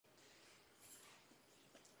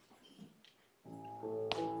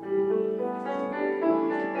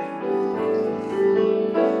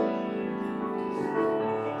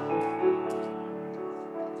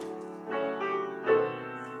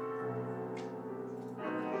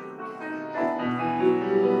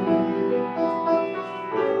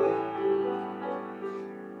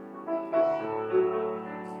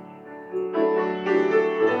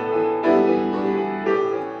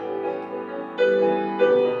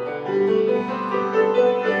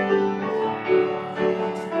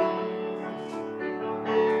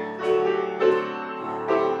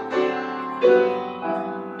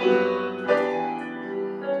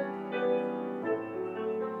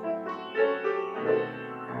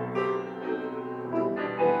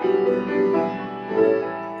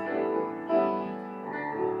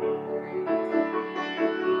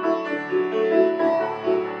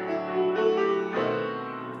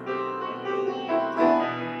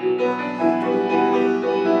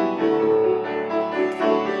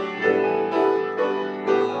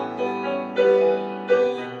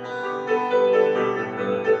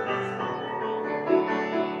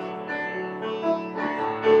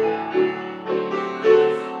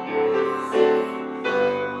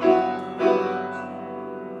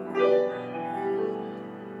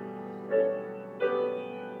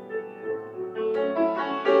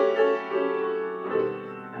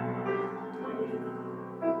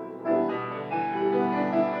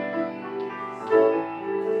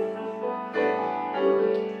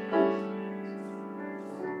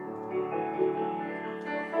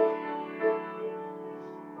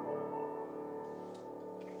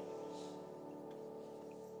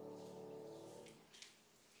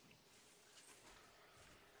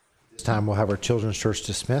time, we'll have our children's church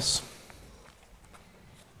dismiss.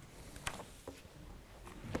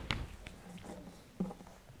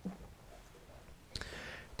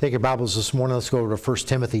 Take your Bibles this morning. Let's go over to 1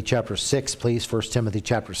 Timothy chapter 6, please. 1 Timothy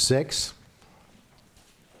chapter 6.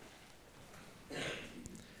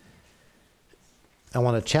 I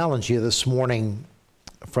want to challenge you this morning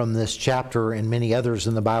from this chapter and many others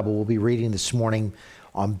in the Bible we'll be reading this morning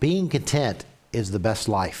on being content is the best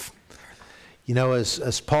life. You know,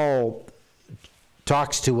 as Paul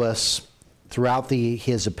talks to us throughout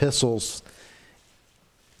his epistles,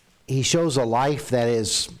 he shows a life that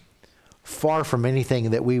is far from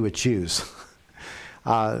anything that we would choose.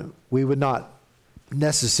 We would not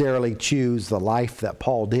necessarily choose the life that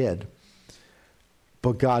Paul did,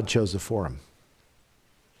 but God chose it for him.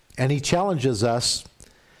 And he challenges us,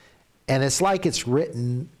 and it's like it's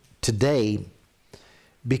written today,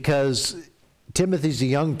 because Timothy's a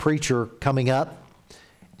young preacher coming up,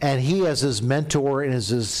 and he, as his mentor and as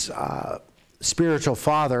his spiritual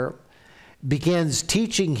father, begins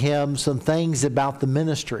teaching him some things about the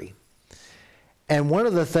ministry. And one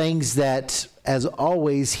of the things that, as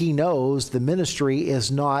always, he knows the ministry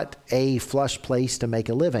is not a flush place to make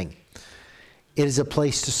a living. It is a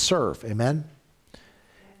place to serve. Amen?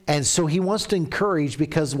 And so he wants to encourage,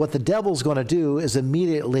 because what the devil's going to do is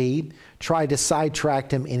immediately try to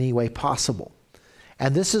sidetrack him any way possible.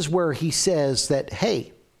 And this is where he says that,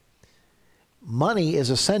 hey, money is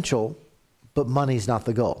essential, but money's not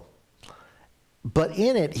the goal. But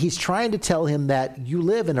in it, he's trying to tell him that you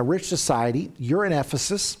live in a rich society. You're in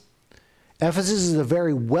Ephesus. Ephesus is a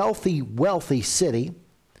very wealthy, wealthy city.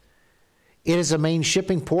 It is a main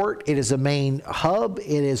shipping port. It is a main hub.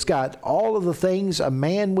 It has got all of the things a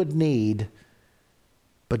man would need.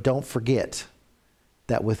 But don't forget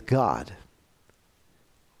that with God,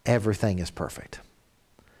 everything is perfect.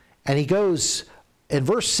 And he goes in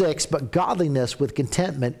verse 6, but godliness with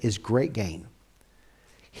contentment is great gain.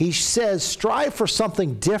 He says, strive for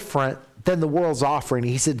something different than the world's offering.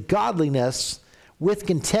 He said, godliness with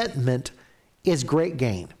contentment is great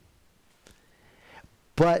gain.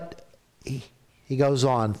 But he goes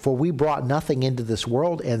on, for we brought nothing into this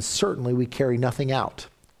world, and certainly we carry nothing out.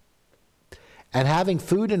 And having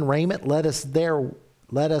food and raiment, let us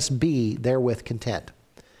be therewith content.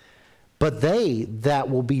 But they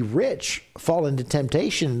that will be rich fall into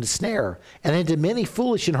temptation and snare, and into many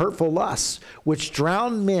foolish and hurtful lusts, which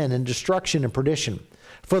drown men in destruction and perdition.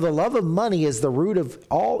 For the love of money is the root of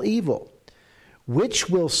all evil,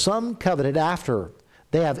 which will some covet after.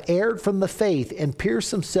 They have erred from the faith, and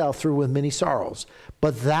pierced themselves through with many sorrows.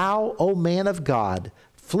 But thou, O man of God,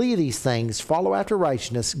 flee these things, follow after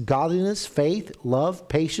righteousness, godliness, faith, love,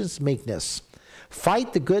 patience, meekness.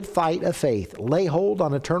 Fight the good fight of faith. Lay hold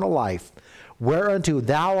on eternal life, whereunto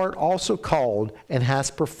thou art also called, and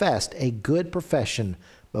hast professed a good profession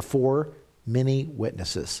before many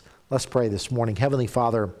witnesses. Let's pray this morning. Heavenly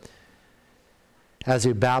Father, as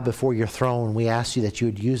we bow before your throne, we ask you that you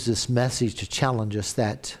would use this message to challenge us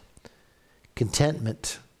that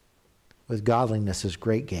contentment with godliness is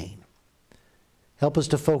great gain. Help us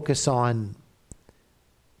to focus on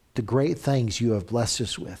the great things you have blessed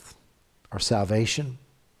us with. Our salvation,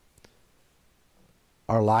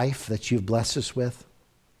 our life that you've blessed us with,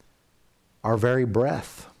 our very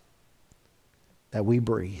breath that we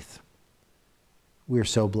breathe. We are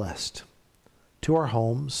so blessed. To our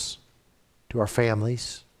homes, to our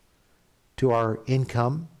families, to our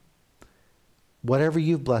income, whatever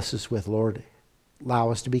you've blessed us with, Lord, allow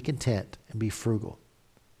us to be content and be frugal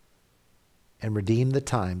and redeem the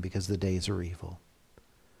time, because the days are evil.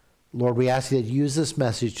 Lord, we ask you that you use this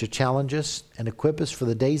message to challenge us and equip us for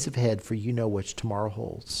the days ahead, for you know which tomorrow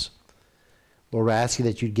holds. Lord, I ask you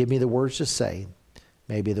that you'd give me the words to say,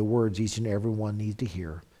 maybe the words each and every one needs to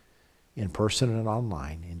hear, in person and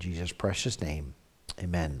online. In Jesus' precious name,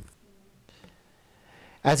 amen.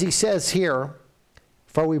 As he says here,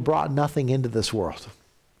 for we brought nothing into this world.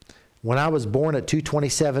 When I was born at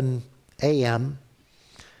 2:27 a.m.,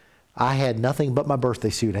 I had nothing but my birthday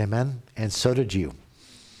suit, amen, and so did you.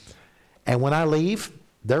 And when I leave,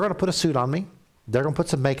 they're going to put a suit on me. They're going to put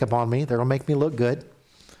some makeup on me. They're going to make me look good.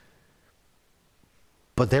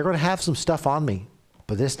 But they're going to have some stuff on me,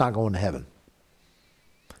 but it's not going to heaven.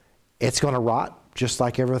 It's going to rot just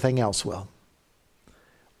like everything else will.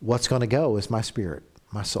 What's going to go is my spirit,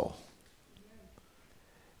 my soul.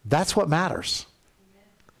 That's what matters.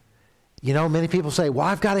 You know, many people say, well,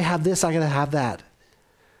 I've got to have this, I got to have that.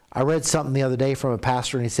 I read something the other day from a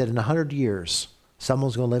pastor, and he said, in 100 years,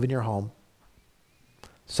 someone's going to live in your home.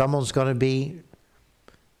 Someone's going to be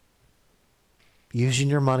using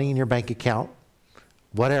your money in your bank account,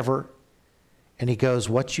 whatever. And he goes,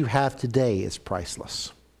 what you have today is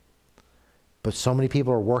priceless. But so many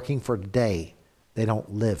people are working for today, they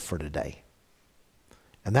don't live for today.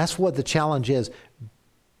 And that's what the challenge is.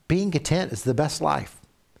 Being content is the best life.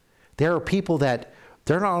 There are people that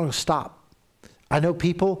they're not going to stop. I know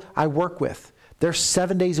people I work with. They're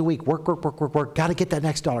 7 days a week. Work. Got to get that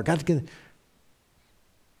next dollar. Got to get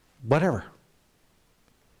whatever.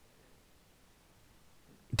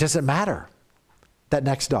 It doesn't matter, that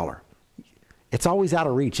next dollar. It's always out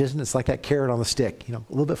of reach, isn't it? It's like that carrot on the stick, a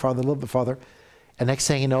little bit farther, a little bit farther. And next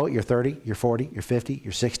thing you know it, you're 30, you're 40, you're 50,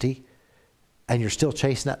 you're 60, and you're still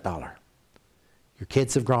chasing that dollar. Your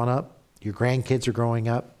kids have grown up. Your grandkids are growing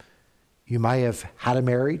up. You might have had a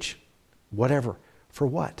marriage, whatever. For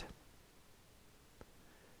what?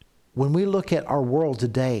 When we look at our world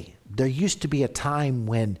today, there used to be a time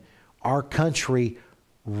when our country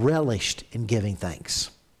relished in giving thanks.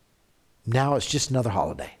 Now it's just another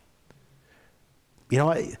holiday.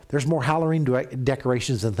 There's more Halloween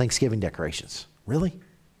decorations than Thanksgiving decorations. Really?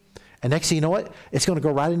 And next thing you know what? It's going to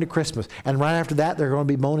go right into Christmas. And right after that, they're going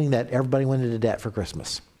to be moaning that everybody went into debt for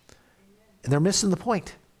Christmas. And they're missing the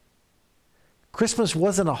point. Christmas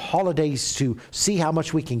wasn't a holiday to see how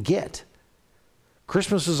much we can get.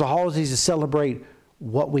 Christmas was a holiday to celebrate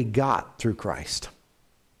what we got through Christ.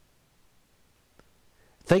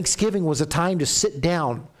 Thanksgiving was a time to sit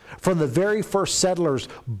down. From the very first settlers,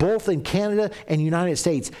 both in Canada and United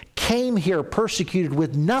States, came here persecuted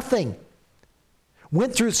with nothing.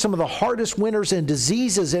 Went through some of the hardest winters and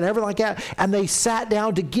diseases and everything like that, and they sat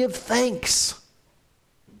down to give thanks.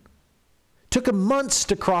 Took them months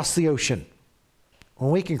to cross the ocean,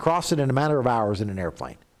 when we can cross it in a matter of hours in an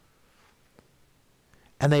airplane.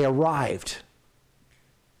 And they arrived,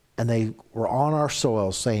 and they were on our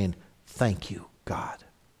soil saying, thank you, God.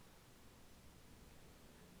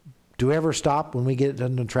 Do we ever stop when we get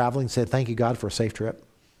done traveling and say, thank you, God, for a safe trip?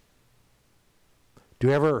 Do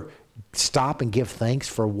we ever stop and give thanks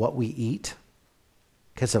for what we eat?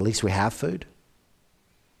 Because at least we have food.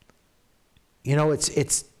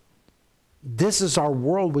 This is our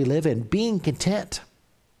world we live in, being content.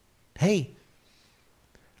 Hey,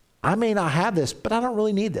 I may not have this, but I don't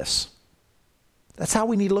really need this. That's how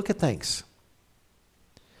we need to look at things.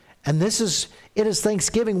 And it is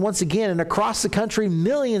Thanksgiving once again, and across the country,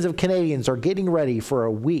 millions of Canadians are getting ready for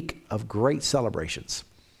a week of great celebrations.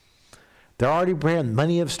 They're already preparing.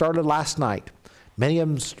 Many have started last night. Many of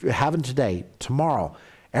them having today, tomorrow,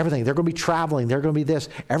 everything. They're going to be traveling. They're going to be this.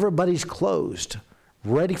 Everybody's closed,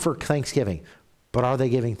 ready for Thanksgiving. But are they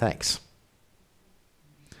giving thanks?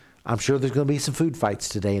 I'm sure there's going to be some food fights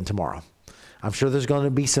today and tomorrow. I'm sure there's going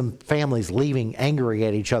to be some families leaving angry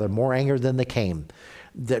at each other, more angry than they came.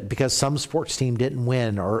 That because some sports team didn't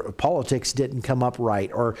win, or politics didn't come up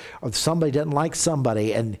right, or somebody didn't like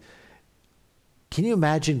somebody. And can you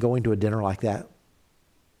imagine going to a dinner like that?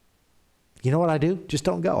 You know what I do? Just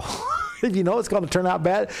don't go. If you know it's going to turn out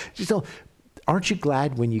bad, just don't. Aren't you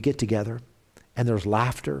glad when you get together and there's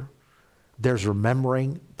laughter, there's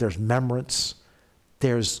remembering, there's remembrance,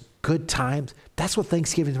 there's good times? That's what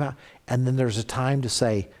Thanksgiving is about. And then there's a time to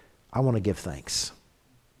say, I want to give thanks.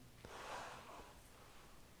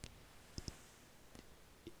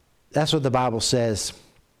 That's what the Bible says.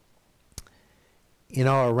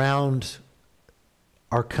 Around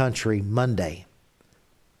our country, Monday,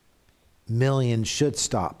 millions should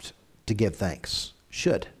stop to give thanks.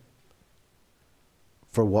 Should.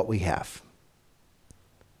 For what we have.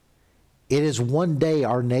 It is one day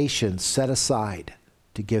our nation set aside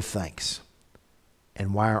to give thanks.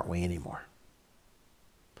 And why aren't we anymore?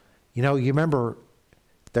 You remember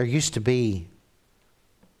there used to be,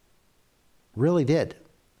 really did,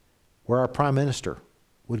 where our prime minister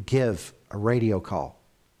would give a radio call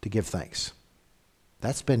to give thanks.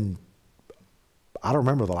 That's been, I don't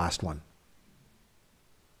remember the last one.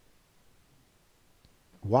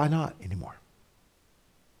 Why not anymore?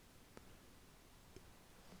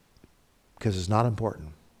 Because it's not important.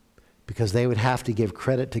 Because they would have to give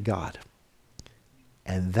credit to God.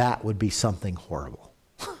 And that would be something horrible.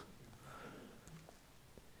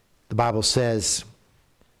 The Bible says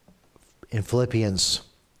in Philippians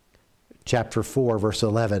chapter 4, verse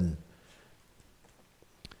 11,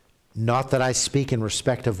 not that I speak in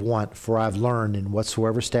respect of want, for I've learned in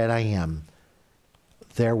whatsoever state I am,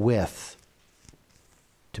 therewith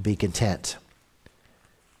to be content.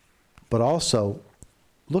 But also,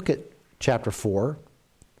 look at chapter 4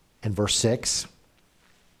 and verse 6.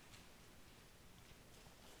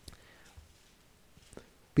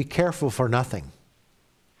 Be careful for nothing,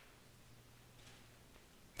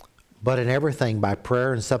 but in everything by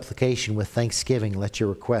prayer and supplication with thanksgiving let your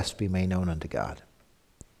requests be made known unto God.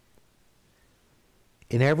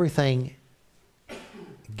 In everything,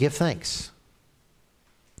 give thanks.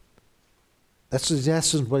 That's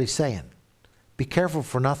what he's saying. Be careful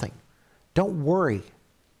for nothing. Don't worry.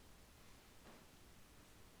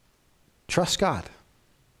 Trust God.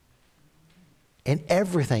 In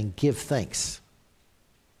everything, give thanks.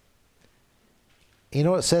 You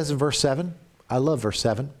know what it says in verse 7? I love verse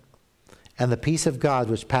 7. And the peace of God,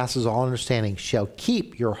 which passes all understanding, shall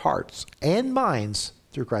keep your hearts and minds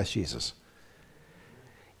through Christ Jesus.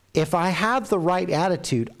 If I have the right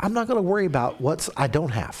attitude, I'm not going to worry about what I don't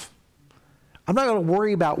have. I'm not going to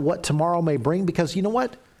worry about what tomorrow may bring, because you know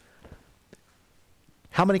what?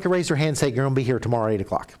 How many can raise their hand and say, you're going to be here tomorrow at 8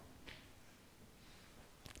 o'clock?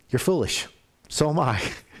 You're foolish. So am I.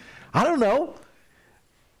 I don't know.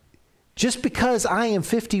 Just because I am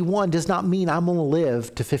 51 does not mean I'm going to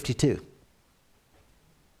live to 52.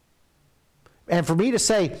 And for me to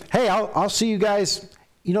say, hey, I'll see you guys,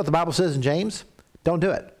 you know what the Bible says in James? Don't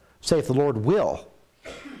do it. Say, if the Lord will.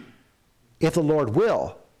 If the Lord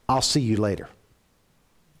will, I'll see you later.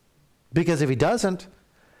 Because if he doesn't,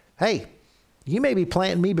 hey, you may be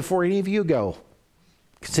planting me before any of you go.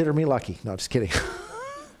 Consider me lucky. No, just kidding.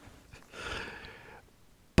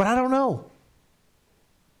 But I don't know.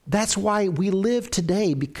 That's why we live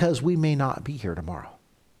today, because we may not be here tomorrow.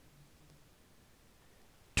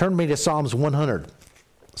 Turn me to Psalms 100.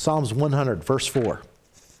 Psalms 100, verse 4.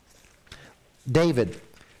 David.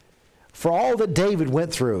 For all that David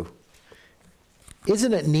went through,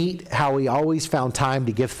 isn't it neat how he always found time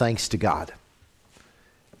to give thanks to God?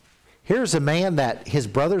 Here's a man that his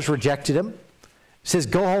brothers rejected him. Says,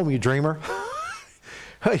 go home, you dreamer.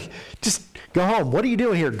 Hey, just go home. What are you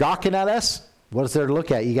doing here, gawking at us? What is there to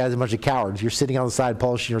look at? You guys are a bunch of cowards. You're sitting on the side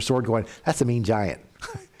polishing your sword going, that's a mean giant.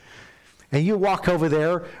 And you walk over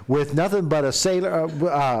there with nothing but a sack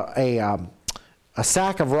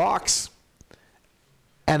of rocks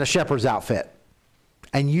and a shepherd's outfit.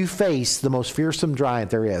 And you face the most fearsome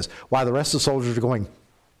giant there is, while the rest of the soldiers are going,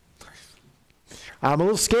 I'm a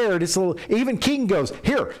little scared. It's a little, even King goes,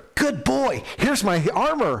 here, good boy. Here's my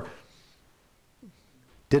armor.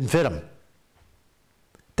 Didn't fit him.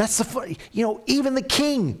 That's the funny, even the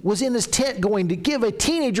king was in his tent going to give a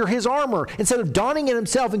teenager his armor instead of donning it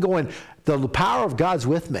himself and going, the power of God's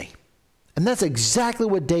with me. And that's exactly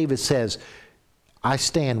what David says. I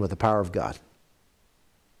stand with the power of God.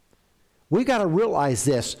 We got to realize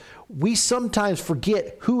this. We sometimes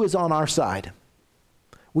forget who is on our side.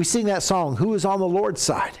 We sing that song, who is on the Lord's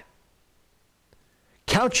side?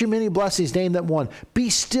 Count your many blessings, name that one. Be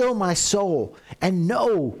still, my soul, and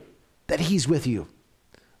know that he's with you.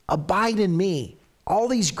 Abide in me. All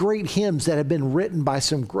these great hymns that have been written by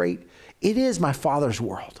some great, it is my Father's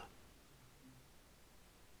world.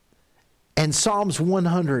 And Psalms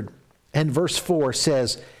 100 and verse 4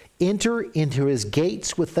 says, enter into his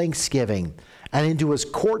gates with thanksgiving and into his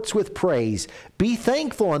courts with praise. Be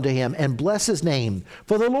thankful unto him and bless his name.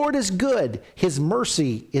 For the Lord is good. His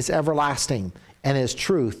mercy is everlasting, and his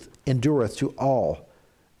truth endureth to all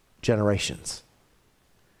generations.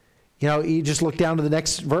 You just look down to the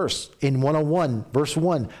next verse in 101, verse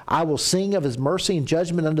 1. I will sing of his mercy and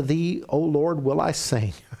judgment unto thee, O Lord, will I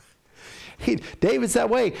sing. David's that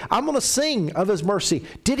way. I'm going to sing of his mercy.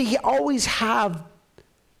 Did he always have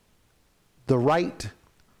the right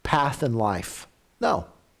path in life? No.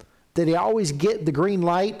 Did he always get the green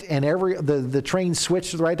light and the train switched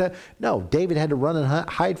to the right time? No. David had to run and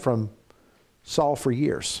hide from Saul for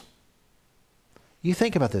years. You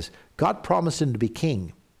think about this. God promised him to be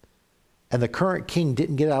king, and the current king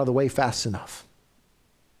didn't get out of the way fast enough.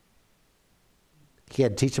 He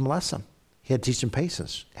had to teach him a lesson. He had to teach him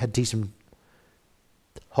patience. He had to teach him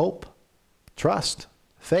hope, trust,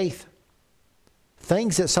 faith.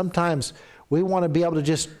 Things that sometimes we want to be able to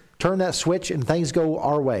just turn that switch and things go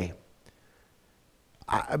our way.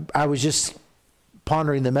 I was just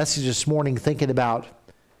pondering the message this morning, thinking about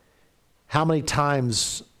how many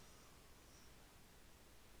times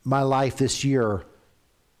my life this year,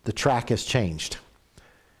 the track has changed.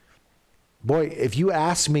 Boy, if you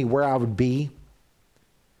asked me where I would be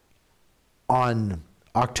on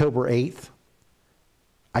October 8th,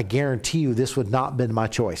 I guarantee you this would not have been my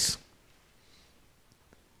choice.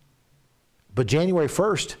 But January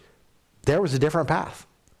 1st, there was a different path.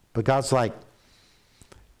 But God's like,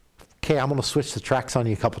 okay, I'm going to switch the tracks on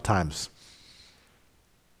you a couple times.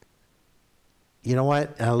 You know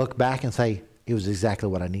what? And I look back and say, it was exactly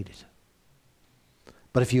what I needed.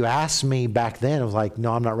 But if you asked me back then, it was like,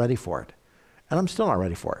 no, I'm not ready for it. And I'm still not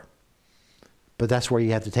ready for it. But that's where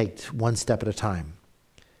you have to take one step at a time.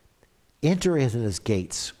 Enter into his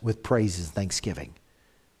gates with praises and thanksgiving.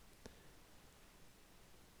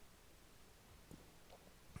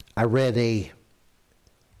 I read a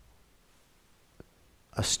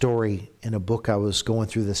story in a book I was going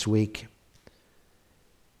through this week.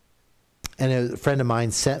 And a friend of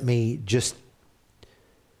mine sent me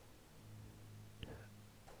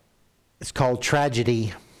it's called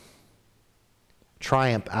Tragedy,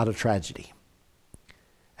 Triumph Out of Tragedy.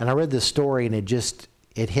 And I read this story and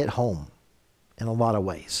it hit home in a lot of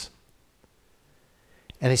ways.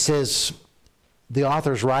 And he says, the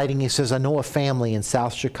author's writing, he says, I know a family in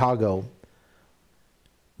South Chicago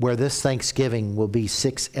where this Thanksgiving will be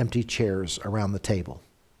 6 empty chairs around the table.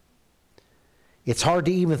 It's hard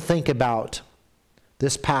to even think about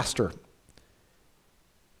this pastor.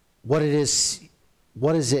 What is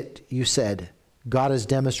it you said? God has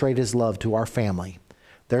demonstrated his love to our family.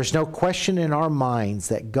 There's no question in our minds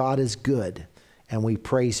that God is good, and we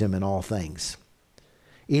praise him in all things.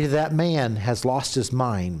 Either that man has lost his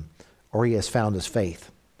mind or he has found his faith.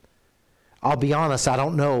 I'll be honest, I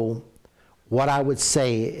don't know what I would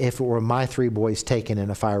say if it were my 3 boys taken in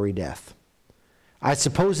a fiery death. I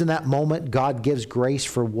suppose in that moment, God gives grace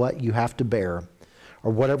for what you have to bear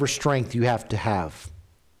or whatever strength you have to have.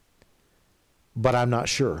 But I'm not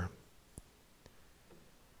sure.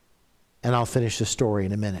 And I'll finish the story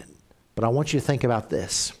in a minute. But I want you to think about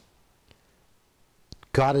this.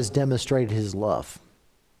 God has demonstrated his love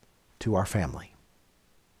to our family.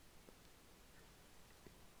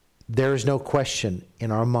 There is no question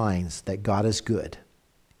in our minds that God is good,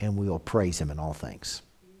 and we will praise him in all things.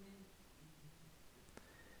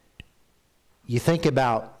 You think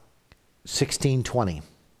about 1620.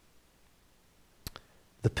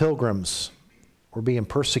 The Pilgrims were being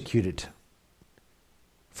persecuted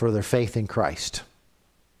for their faith in Christ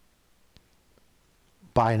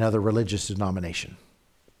by another religious denomination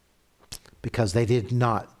because they did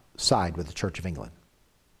not side with the Church of England.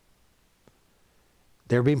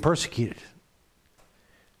 They were being persecuted.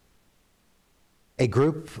 A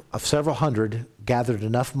group of several hundred gathered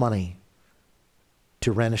enough money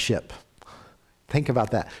to rent a ship. Think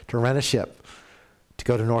about that. To rent a ship to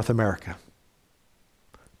go to North America.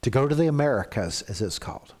 To go to the Americas, as it's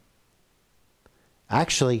called.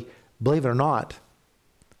 Actually, believe it or not,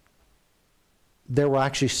 there were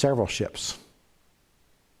actually several ships.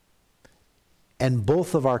 And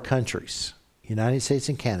both of our countries, United States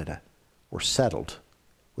and Canada, were settled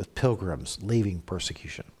with pilgrims leaving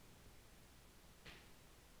persecution.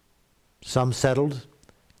 Some settled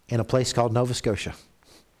in a place called Nova Scotia.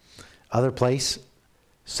 Other place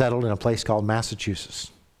settled in a place called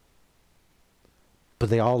Massachusetts. But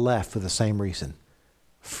they all left for the same reason: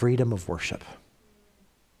 freedom of worship.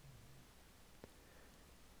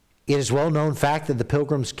 It is well known fact that the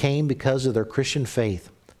Pilgrims came because of their Christian faith.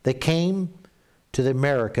 They came to the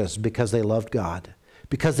Americas because they loved God,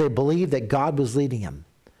 because they believed that God was leading them.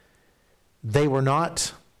 They were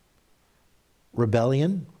not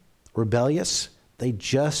rebellious. They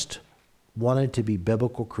just wanted to be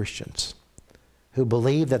biblical Christians who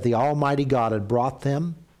believed that the Almighty God had brought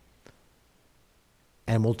them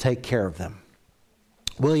and will take care of them.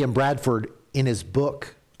 William Bradford, in his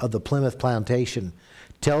book of the Plymouth Plantation,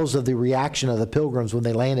 tells of the reaction of the Pilgrims when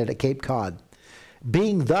they landed at Cape Cod.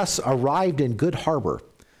 Being thus arrived in good harbor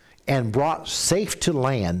and brought safe to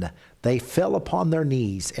land, they fell upon their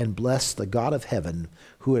knees and blessed the God of heaven,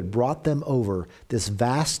 who had brought them over this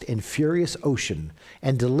vast and furious ocean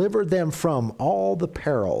and delivered them from all the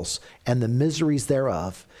perils and the miseries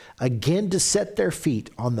thereof, again to set their feet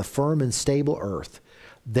on the firm and stable earth,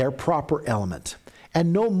 their proper element.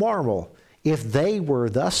 And no marvel if they were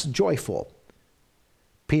thus joyful.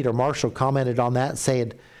 Peter Marshall commented on that,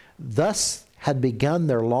 saying, thus had begun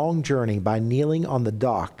their long journey by kneeling on the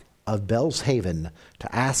dock of Bell's Haven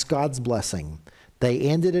to ask God's blessing. They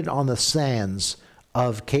ended it on the sands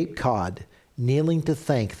of Cape Cod, kneeling to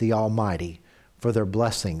thank the Almighty for their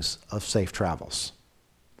blessings of safe travels.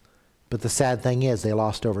 But the sad thing is they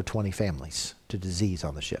lost over 20 families to disease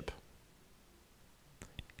on the ship.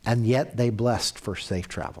 And yet they blessed for safe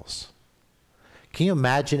travels. Can you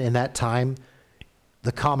imagine in that time,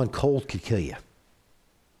 the common cold could kill you?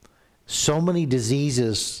 So many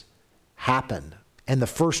diseases happened. And the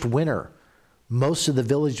first winter, most of the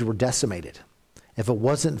villages were decimated. If it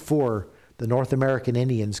wasn't for the North American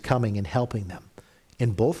Indians coming and helping them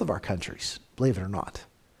in both of our countries, believe it or not,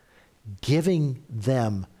 giving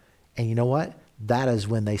them, and you know what? That is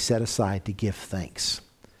when they set aside to give thanks.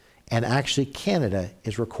 And actually, Canada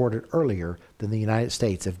is recorded earlier than the United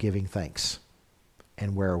States of giving thanks.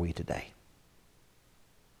 And where are we today?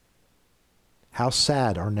 How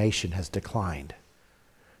sad our nation has declined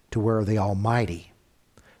to where the Almighty,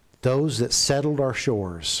 those that settled our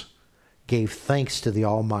shores, gave thanks to the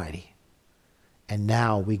Almighty And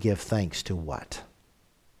now we give thanks to what?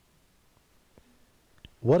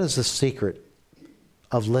 What is the secret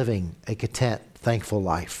of living a content, thankful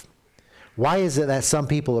life? Why is it that some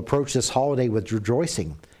people approach this holiday with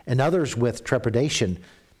rejoicing and others with trepidation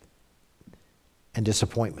and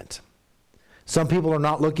disappointment? Some people are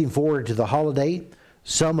not looking forward to the holiday.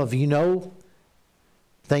 Some of you know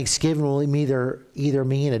Thanksgiving will either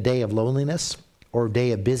mean a day of loneliness or a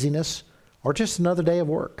day of busyness or just another day of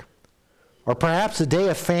work. Or perhaps a day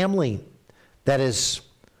of family that is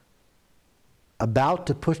about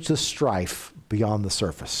to push the strife beyond the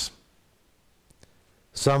surface.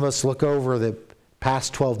 Some of us look over the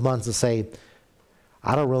past 12 months and say,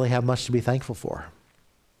 I don't really have much to be thankful for.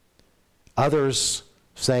 Others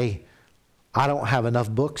say, I don't have enough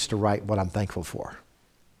books to write what I'm thankful for.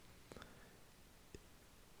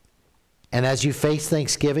 And as you face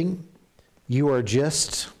Thanksgiving, you are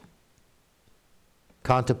just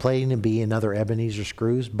contemplating to be another Ebenezer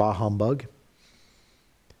Scrooge, bah humbug,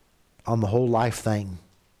 on the whole life thing.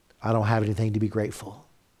 I don't have anything to be grateful.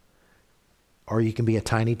 Or you can be a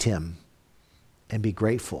Tiny Tim and be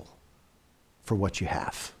grateful for what you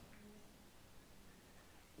have.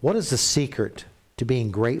 What is the secret to being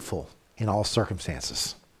grateful in all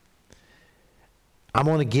circumstances? I'm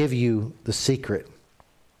going to give you the secret.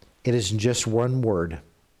 It is in just one word.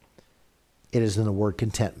 It is in the word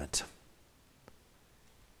contentment.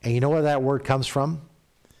 And you know where that word comes from?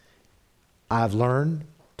 I've learned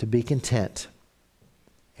to be content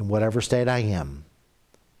in whatever state I am.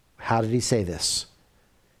 How did he say this?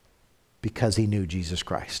 Because he knew Jesus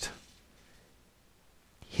Christ.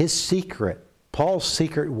 His secret, Paul's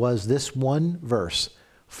secret, was this one verse,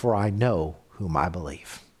 for I know whom I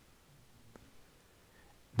believe.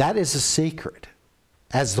 That is a secret.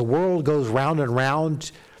 As the world goes round and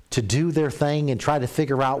round to do their thing and try to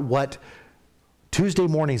figure out what Tuesday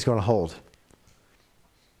morning is going to hold,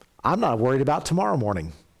 I'm not worried about tomorrow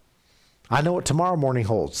morning. I know what tomorrow morning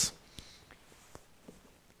holds.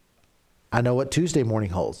 I know what Tuesday morning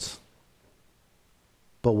holds.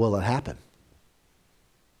 But will it happen?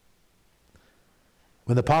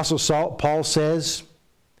 When the Apostle Paul says,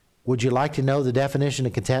 would you like to know the definition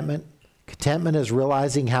of contentment? Contentment is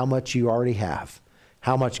realizing how much you already have,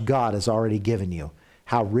 how much God has already given you,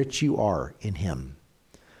 how rich you are in him.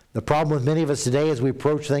 The problem with many of us today as we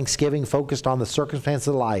approach Thanksgiving focused on the circumstances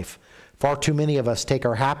of life, far too many of us take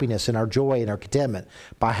our happiness and our joy and our contentment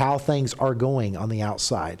by how things are going on the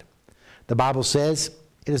outside. The Bible says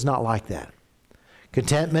it is not like that.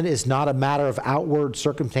 Contentment is not a matter of outward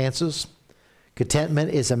circumstances.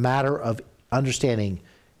 Contentment is a matter of understanding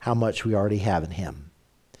how much we already have in him.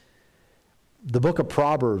 The book of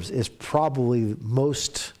Proverbs is probably the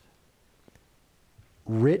most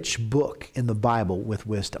rich book in the Bible with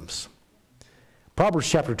wisdoms. Proverbs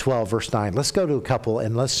chapter 12, verse 9. Let's go to a couple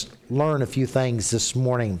and let's learn a few things this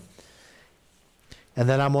morning. And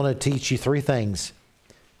then I'm going to teach you three things.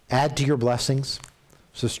 Add to your blessings,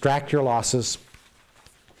 subtract your losses,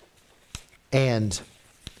 and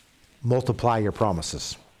multiply your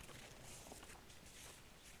promises.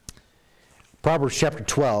 Proverbs chapter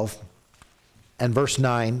 12 and verse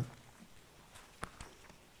 9.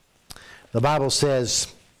 The Bible says,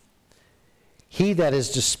 he that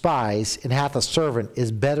is despised and hath a servant is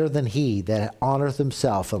better than he that honoreth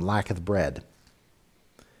himself and lacketh bread.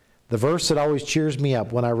 The verse that always cheers me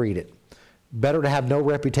up when I read it. Better to have no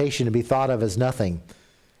reputation and be thought of as nothing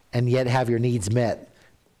and yet have your needs met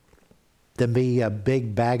than be a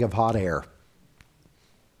big bag of hot air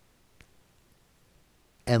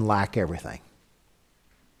and lack everything.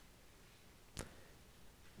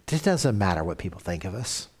 It doesn't matter what people think of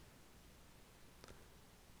us.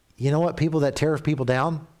 You know what? People that tear people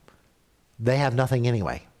down, they have nothing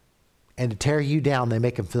anyway. And to tear you down, they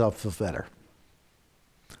make themselves feel better.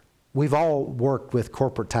 We've all worked with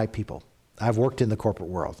corporate type people. I've worked in the corporate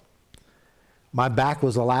world. My back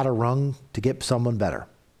was a ladder rung to get someone better.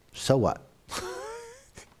 So what?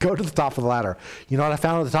 Go to the top of the ladder. You know what I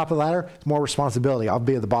found at the top of the ladder? More responsibility. I'll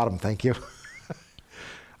be at the bottom, thank you.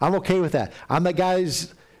 I'm okay with that. I'm that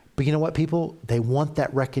guy's, but you know what, people? They want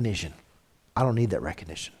that recognition. I don't need that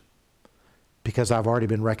recognition because I've already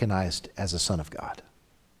been recognized as a son of God.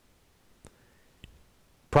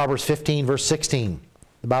 Proverbs 15, verse 16.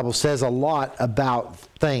 The Bible says a lot about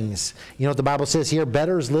things. You know what the Bible says here?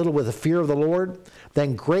 Better is little with the fear of the Lord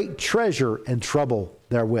than great treasure and trouble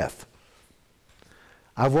therewith.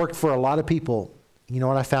 I've worked for a lot of people. You know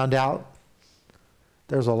what I found out?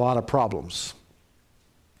 There's a lot of problems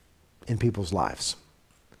in people's lives.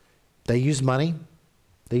 They use money.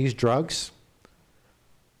 They use drugs.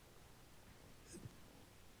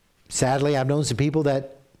 Sadly, I've known some people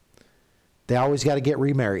that They always got to get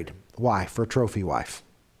remarried. Why? For a trophy wife.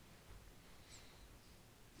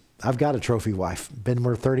 I've got a trophy wife. Been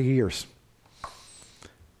with her 30 years.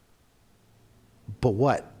 But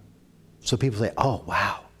what? So people say, oh,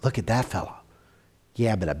 wow, look at that fella.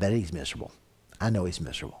 Yeah, but I bet he's miserable. I know he's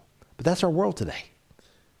miserable. But that's our world today.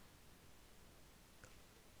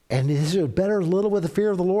 And is it better little with the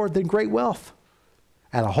fear of the Lord than great wealth?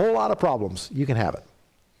 And a whole lot of problems. You can have it.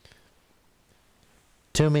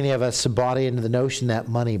 Too many of us bought into the notion that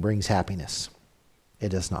money brings happiness. It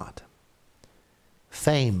does not.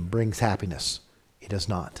 Fame brings happiness. It does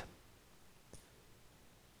not.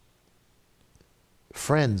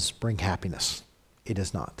 Friends bring happiness. It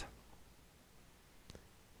does not.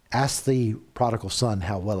 Ask the prodigal son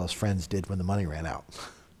how well his friends did when the money ran out.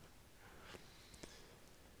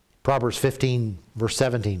 Proverbs 15, verse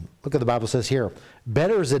 17. Look what the Bible says here.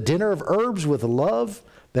 Better is a dinner of herbs with love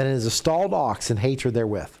than is a stalled ox and hatred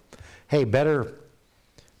therewith. Hey, better,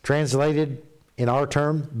 translated in our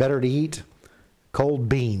term, better to eat cold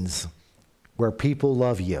beans where people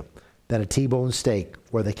love you than a T-bone steak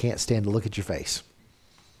where they can't stand to look at your face.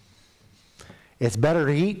 It's better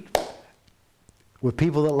to eat with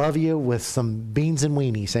people that love you with some beans and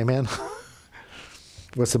weenies, amen?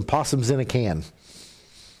 With some possums in a can.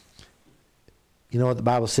 You know what the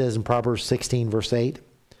Bible says in Proverbs 16, verse 8?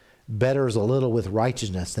 Better is a little with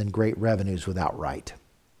righteousness than great revenues without right.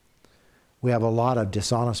 We have a lot of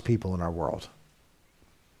dishonest people in our world.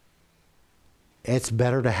 It's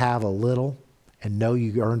better to have a little and know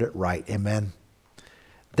you earned it right. Amen.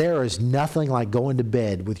 There is nothing like going to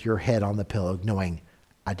bed with your head on the pillow knowing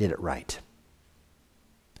I did it right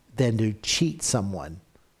than to cheat someone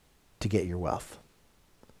to get your wealth.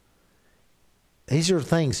 These are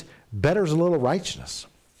things. Better is a little righteousness.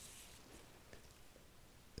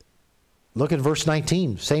 Look at verse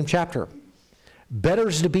 19, same chapter. Better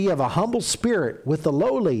is to be of a humble spirit with the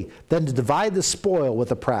lowly than to divide the spoil with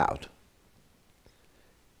the proud.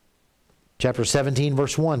 Chapter 17,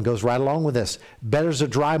 verse 1 goes right along with this. Better is a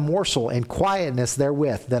dry morsel and quietness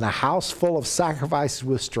therewith than a house full of sacrifices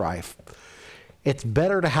with strife. It's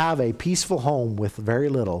better to have a peaceful home with very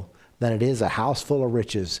little than it is a house full of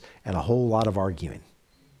riches and a whole lot of arguing.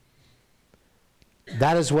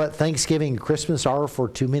 That is what Thanksgiving and Christmas are for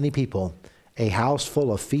too many people. A house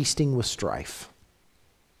full of feasting with strife.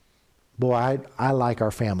 Boy, I like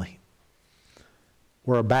our family.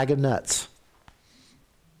 We're a bag of nuts.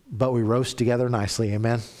 But we roast together nicely,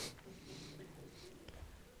 amen?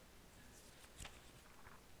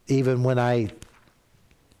 Even when I,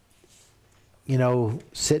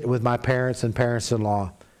 sit with my parents and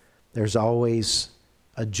parents-in-law, there's always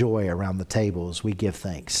a joy around the table as we give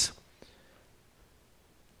thanks.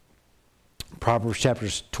 Proverbs chapter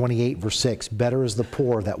 28, verse 6, better is the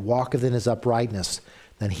poor that walketh in his uprightness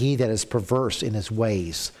than he that is perverse in his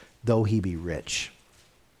ways, though he be rich.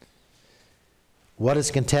 What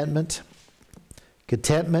is contentment?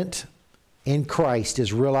 Contentment in Christ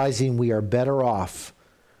is realizing we are better off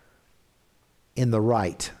in the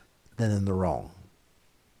right than in the wrong.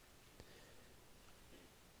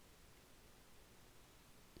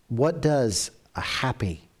 What does a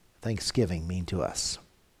happy Thanksgiving mean to us?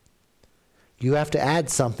 You have to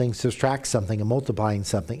add something, subtract something, and multiplying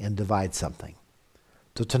something, and divide something.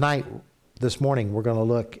 So tonight, this morning, we're going to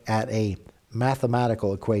look at a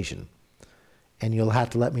mathematical equation. And you'll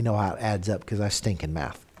have to let me know how it adds up because I stink in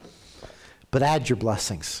math. But add your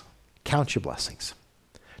blessings. Count your blessings.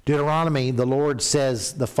 Deuteronomy, the Lord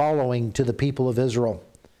says the following to the people of Israel.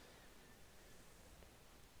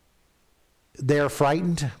 They are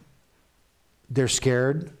frightened. They're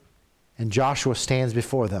scared. And Joshua stands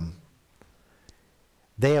before them.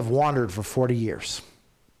 They have wandered for 40 years.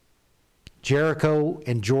 Jericho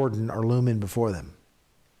and Jordan are looming before them.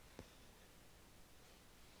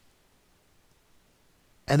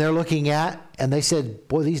 And they're looking at, and they said,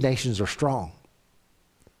 boy, these nations are strong.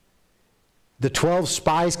 The 12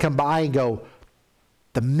 spies come by and go,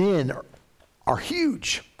 the men are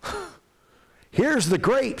huge. Here's the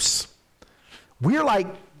grapes. We're like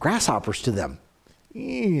grasshoppers to them.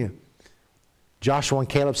 Joshua and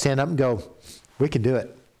Caleb stand up and go, we can do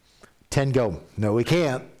it. 10 go, no, we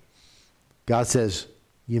can't. God says,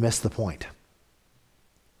 you missed the point.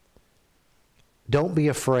 Don't be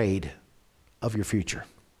afraid of your future.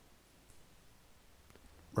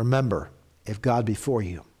 Remember, if God be for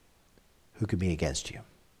you, who can be against you?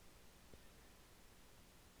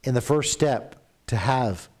 In the first step to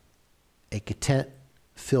have a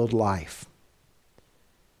content-filled life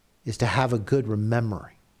is to have a good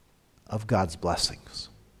remembering of God's blessings.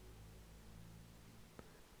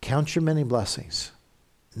 Count your many blessings.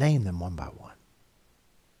 Name them one by one.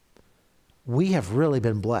 we have really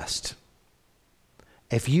been blessed.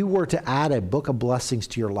 If you were to add a book of blessings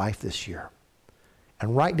to your life this year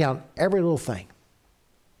and write down every little thing,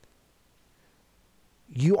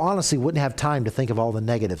 you honestly wouldn't have time to think of all the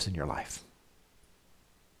negatives in your life.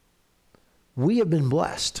 We have been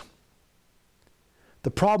blessed.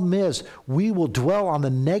 The problem is we will dwell on the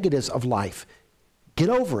negatives of life. Get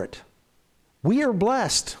over it. We are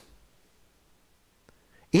blessed.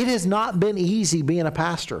 It has not been easy being a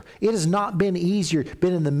pastor. It has not been easier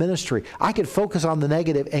being in the ministry. I could focus on the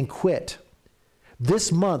negative and quit.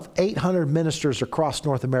 This month, 800 ministers across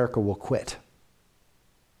North America will quit.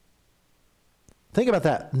 Think about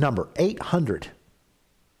that number, 800.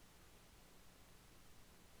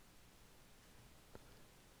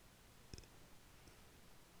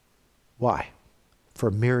 Why? For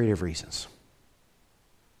a myriad of reasons.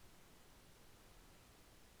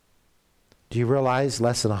 Do you realize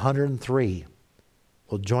less than 103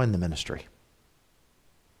 will join the ministry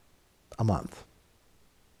a month?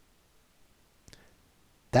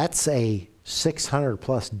 That's a 600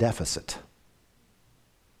 plus deficit.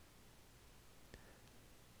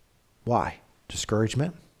 Why?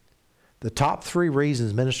 Discouragement. The top 3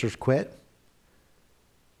 reasons ministers quit: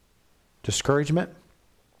 discouragement,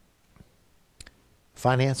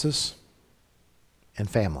 finances, and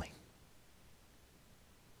family.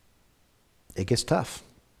 It gets tough.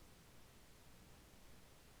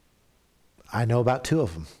 I know about 2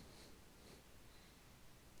 of them.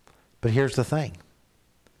 But here's the thing.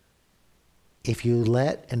 If you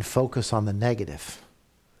let and focus on the negative,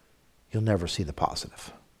 you'll never see the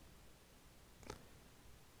positive.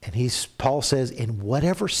 And Paul says, in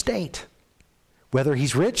whatever state, whether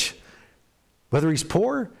he's rich, whether he's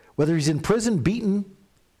poor, whether he's in prison, beaten,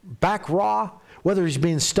 back raw, whether he's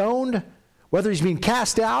being stoned, whether he's being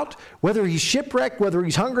cast out, whether he's shipwrecked, whether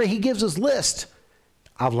he's hungry, he gives his list.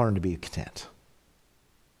 I've learned to be content.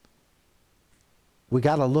 We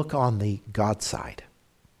got to look on the God side,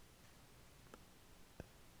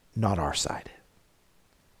 not our side,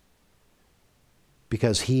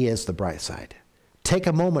 because he is the bright side. Take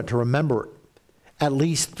a moment to remember at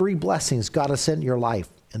least 3 blessings God has sent in your life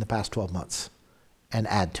in the past 12 months and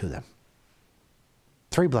add to them.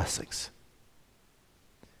 3 blessings.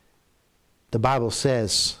 The Bible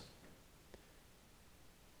says,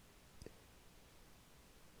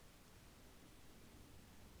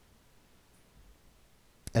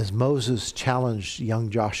 as Moses challenged young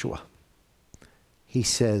Joshua, he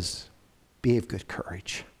says, be of good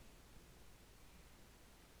courage.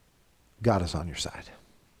 God is on your side.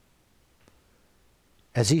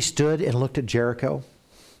 As he stood and looked at Jericho,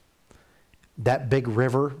 that big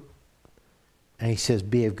river, and he says,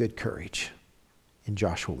 be of good courage in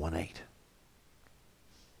Joshua 1:8.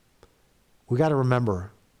 We got to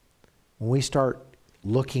remember, when we start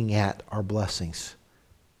looking at our blessings,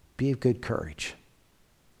 be of good courage.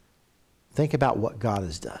 Think about what God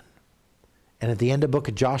has done. And at the end of the book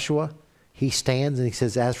of Joshua, he stands and he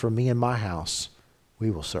says, as for me and my house,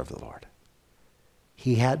 we will serve the Lord.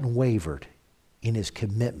 He hadn't wavered in his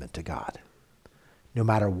commitment to God, no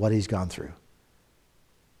matter what he's gone through.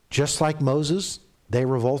 Just like Moses, they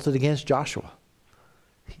revolted against Joshua.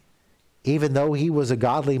 Even though he was a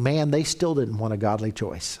godly man, they still didn't want a godly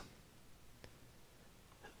choice.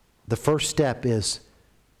 The first step is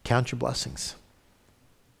count your blessings.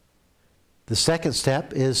 The second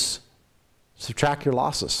step is subtract your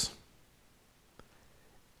losses.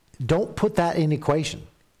 Don't put that in equation.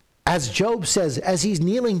 As Job says, as he's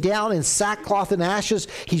kneeling down in sackcloth and ashes,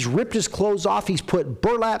 he's ripped his clothes off, he's put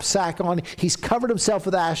burlap sack on, he's covered himself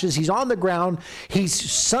with ashes, he's on the ground, his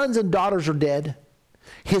sons and daughters are dead,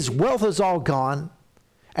 his wealth is all gone,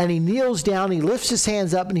 and he kneels down, he lifts his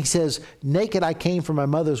hands up and he says, naked I came from my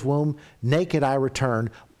mother's womb, naked I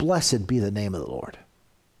return, blessed be the name of the Lord.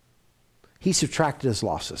 He subtracted his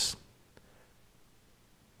losses.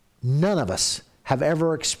 None of us have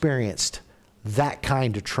ever experienced that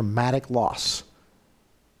kind of traumatic loss.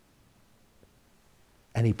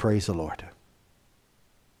 And he praised the Lord.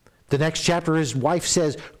 The next chapter, his wife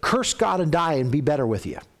says, curse God and die and be better with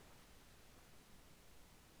you.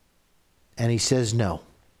 And he says no.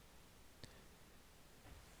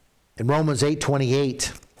 In Romans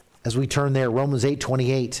 8:28, as we turn there, Romans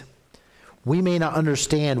 8:28, we may not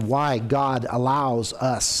understand why God allows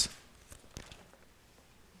us.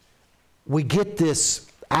 We get this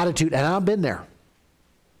attitude, and I've been there.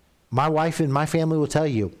 My wife and my family will tell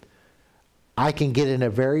you, I can get in a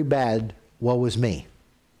very bad woe is me.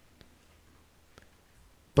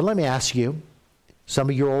 But let me ask you, some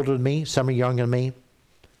of you are older than me, some are younger than me.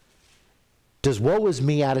 Does woe is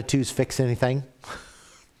me attitudes fix anything?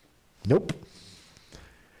 Nope.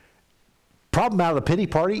 Problem out of the pity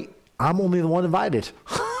party, I'm only the one invited.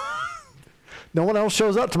 No one else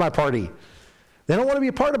shows up to my party. They don't want to be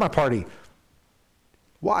a part of my party.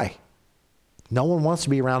 Why? No one wants to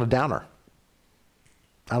be around a downer.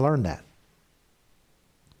 I learned that.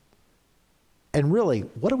 And really,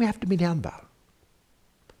 what do we have to be down about?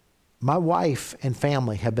 My wife and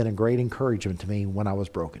family have been a great encouragement to me when I was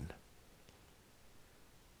broken.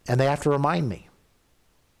 And they have to remind me,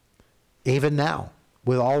 even now,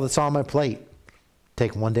 with all that's on my plate,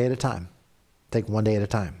 take one day at a time. Take one day at a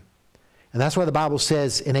time. And that's why the Bible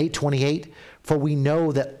says in 8:28, for we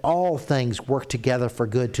know that all things work together for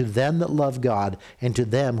good to them that love God and to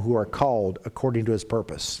them who are called according to his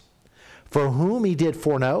purpose. For whom he did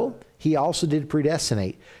foreknow, he also did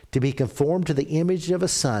predestinate to be conformed to the image of a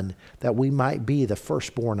son, that we might be the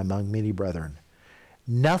firstborn among many brethren.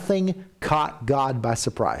 Nothing caught God by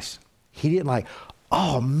surprise. He didn't like,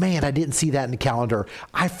 oh man, I didn't see that in the calendar.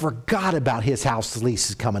 I forgot about his house lease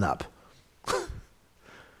is coming up.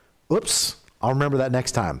 Oops, I'll remember that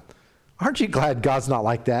next time. Aren't you glad God's not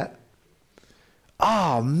like that?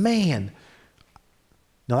 Oh man.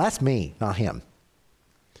 No, that's me, not him.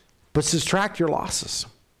 But subtract your losses.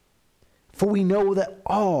 For we know that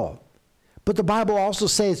all. But the Bible also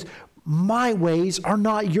says, my ways are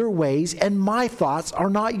not your ways, and my thoughts are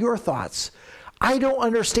not your thoughts. I don't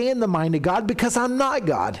understand the mind of God because I'm not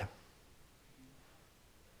God.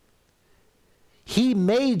 He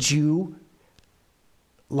made you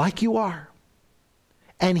like you are.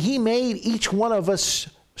 And he made each one of us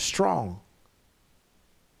strong.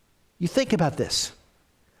 You think about this.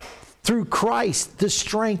 Through Christ, the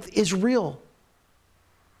strength is real.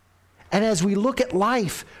 And as we look at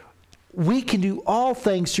life, we can do all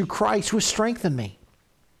things through Christ who strengthens me.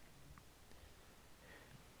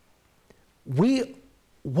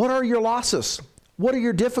 What are your losses? What are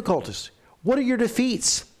your difficulties? What are your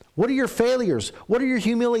defeats? What are your failures? What are your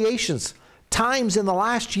humiliations? Times in the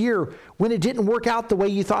last year when it didn't work out the way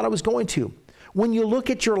you thought it was going to. When you look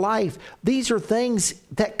at your life, these are things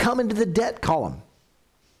that come into the debt column.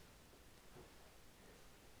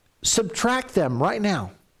 Subtract them right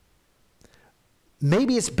now.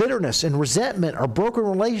 Maybe it's bitterness and resentment or broken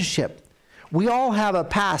relationship. We all have a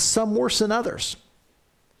past, some worse than others.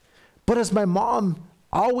 But as my mom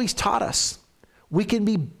always taught us, we can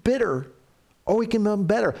be bitter or we can be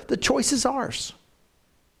better. The choice is ours.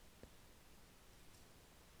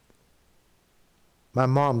 My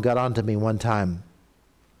mom got onto me one time.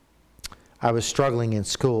 I was struggling in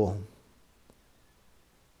school.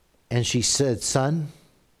 And she said, son,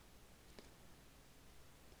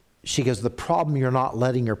 she goes, the problem you're not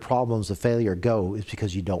letting your problems of failure go is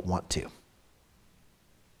because you don't want to.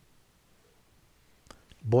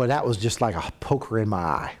 Boy, that was just like a poker in my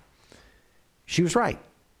eye. She was right.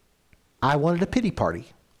 I wanted a pity party.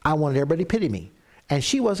 I wanted everybody to pity me. And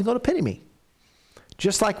she wasn't going to pity me.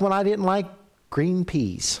 Just like when I didn't like green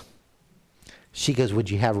peas. She goes, would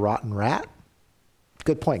you have rotten rat?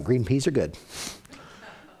 Good point. Green peas are good.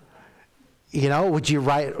 You know, would you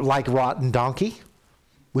like rotten donkey?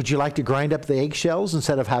 Would you like to grind up the eggshells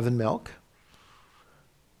instead of having milk?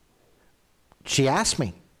 She asked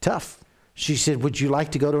me, tough. She said, would you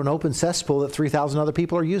like to go to an open cesspool that 3,000 other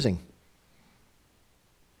people are using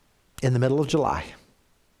in the middle of July?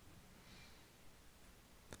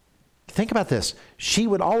 Think about this. She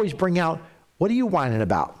would always bring out, what are you whining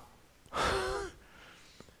about?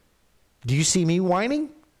 Do you see me whining?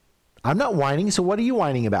 I'm not whining, so what are you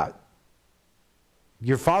whining about?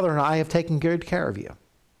 Your father and I have taken good care of you.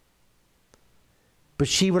 But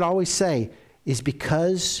she would always say, is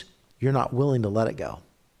because you're not willing to let it go.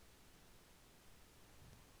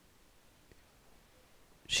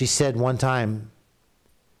 She said one time,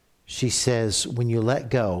 she says, when you let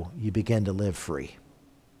go, you begin to live free.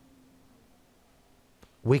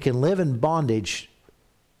 We can live in bondage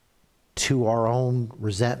to our own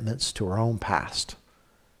resentments, to our own past,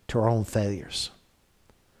 to our own failures.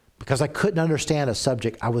 Because I couldn't understand a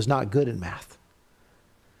subject, I was not good at math.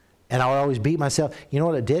 And I would always beat myself. You know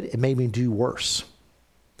what it did? It made me do worse.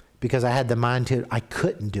 Because I had the mind to, I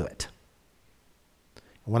couldn't do it.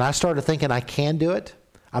 When I started thinking I can do it,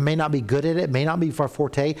 I may not be good at it, may not be my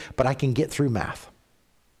forte, but I can get through math.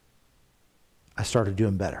 I started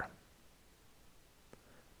doing better.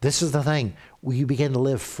 This is the thing. You begin to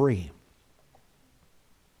live free.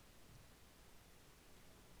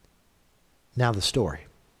 Now the story.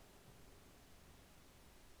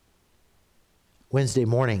 Wednesday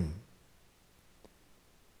morning,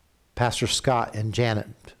 Pastor Scott and Janet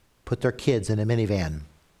put their kids in a minivan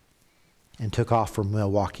and took off from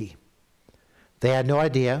Milwaukee. They had no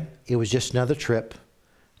idea. It was just another trip.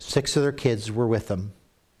 6 of their kids were with them.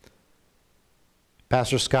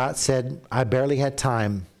 Pastor Scott said, I barely had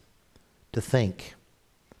time to think.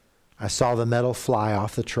 I saw the metal fly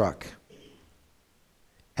off the truck,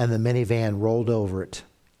 and the minivan rolled over it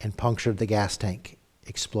and punctured the gas tank,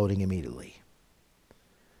 exploding immediately.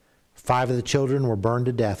 5 of the children were burned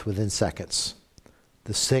to death within seconds.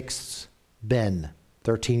 The 6th, Ben,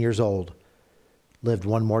 13 years old, lived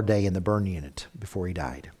one more day in the burn unit before he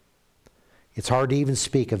died. It's hard to even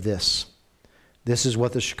speak of this. This is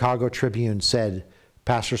what the Chicago Tribune said.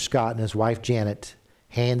 Pastor Scott and his wife Janet,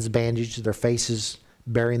 hands bandaged, their faces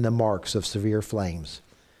bearing the marks of severe flames,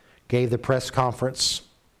 gave the press conference.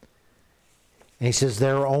 And he says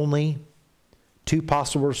there are only 2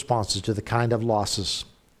 possible responses to the kind of losses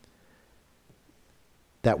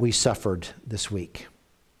that we suffered this week: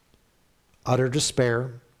 utter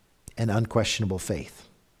despair and unquestionable faith.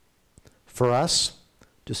 For us,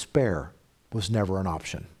 despair was never an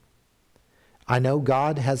option. I know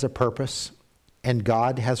God has a purpose and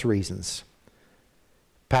God has reasons.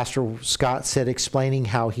 Pastor Scott said, explaining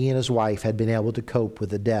how he and his wife had been able to cope with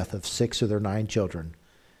the death of 6 of their 9 children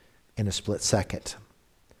in a split second.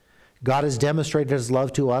 God has demonstrated his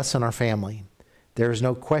love to us and our family. There is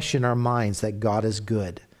no question in our minds that God is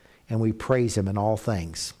good, and we praise him in all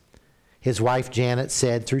things. His wife Janet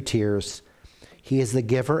said through tears, he is the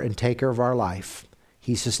giver and taker of our life.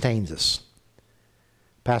 He sustains us.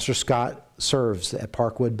 Pastor Scott serves at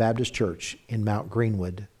Parkwood Baptist Church in Mount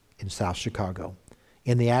Greenwood in South Chicago.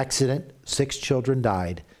 In the accident, 6 children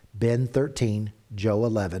died: Ben 13, Joe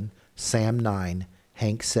 11, Sam 9,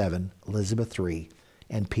 Hank 7, Elizabeth 3,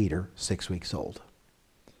 and Peter 6 weeks old.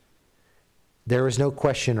 There is no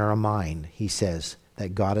question in our mind, he says,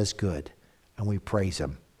 that God is good, and we praise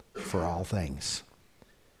him for all things.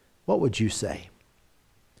 What would you say?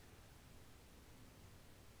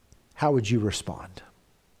 How would you respond?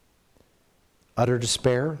 Utter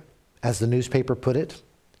despair, as the newspaper put it,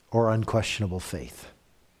 or unquestionable faith?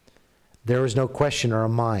 There is no question in our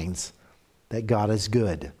minds that God is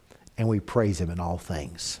good, and we praise him in all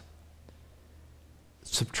things.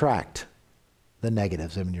 Subtract the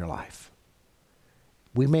negatives in your life.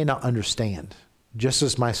 We may not understand. Just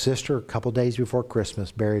as my sister, a couple days before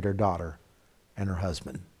Christmas, buried her daughter and her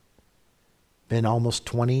husband. Been almost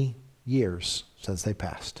 20 years since they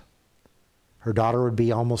passed. Her daughter would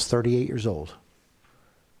be almost 38 years old.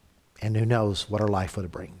 And who knows what her life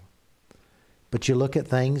would bring. But you look at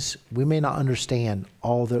things, we may not understand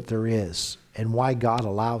all that there is and why God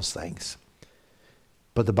allows things.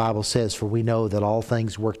 But the Bible says, for we know that all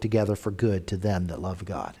things work together for good to them that love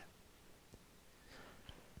God.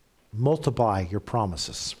 Multiply your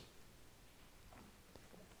promises.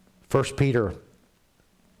 1 Peter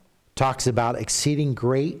talks about exceeding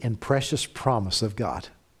great and precious promise of God.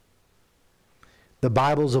 The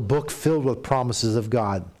Bible is a book filled with promises of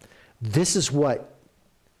God. This is what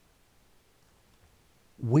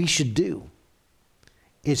we should do,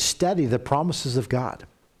 is study the promises of God.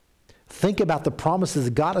 Think about the promises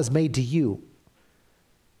that God has made to you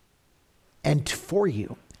and for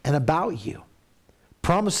you and about you.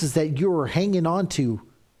 Promises that you are hanging on to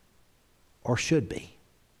or should be.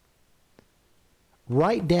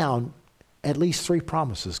 Write down at least 3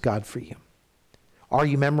 promises God for you. Are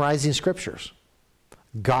you memorizing scriptures?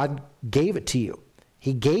 God gave it to you.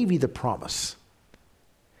 He gave you the promise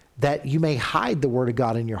that you may hide the word of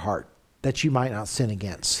God in your heart, that you might not sin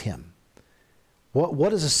against him.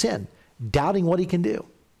 What is a sin? Doubting what he can do.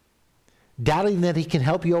 Doubting that he can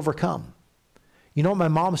help you overcome. You know what my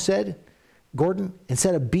mom said? Gordon,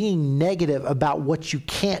 instead of being negative about what you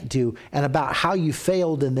can't do and about how you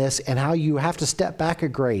failed in this and how you have to step back a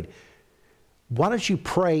grade, why don't you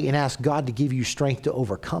pray and ask God to give you strength to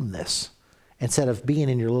overcome this instead of being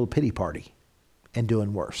in your little pity party and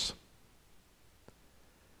doing worse?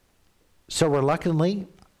 So reluctantly,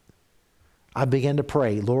 I began to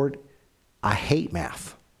pray, Lord, I hate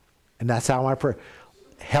math. And that's how I pray.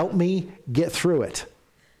 Help me get through it.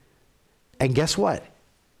 And guess what?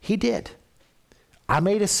 He did. I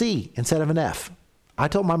made a C instead of an F. I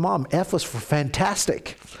told my mom F was for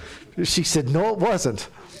fantastic. She said, no, it wasn't.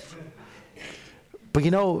 But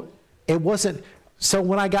you know, it wasn't. So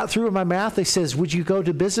when I got through with my math, they says, would you go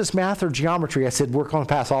to business math or geometry? I said, we're going to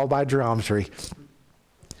pass all by geometry.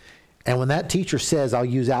 And when that teacher says, I'll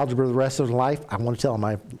use algebra the rest of my life, I want to tell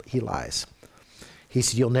him he lies. He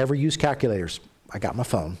said, you'll never use calculators. I got my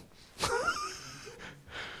phone.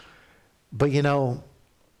 But you know,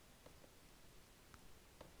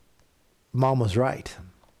 Mom was right.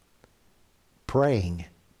 Praying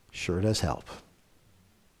sure does help.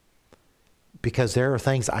 Because there are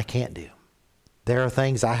things I can't do. There are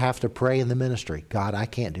things I have to pray in the ministry. God, I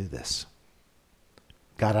can't do this.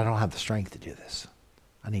 God, I don't have the strength to do this.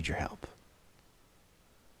 I need your help.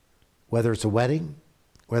 Whether it's a wedding,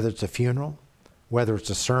 whether it's a funeral, whether it's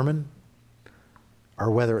a sermon,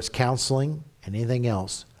 or whether it's counseling and anything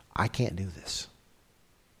else, I can't do this.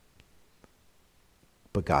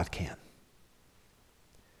 But God can.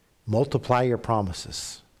 Multiply your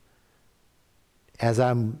promises. As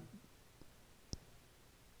I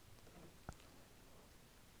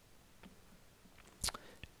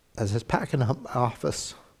was packing up my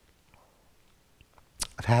office,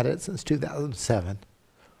 I've had it since 2007,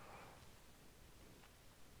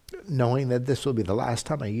 knowing that this will be the last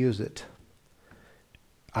time I use it.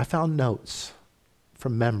 I found notes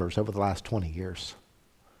from members over the last 20 years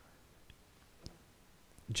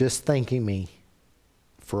just thanking me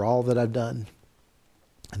for all that I've done,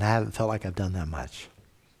 and I haven't felt like I've done that much.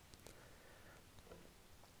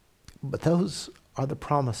 But those are the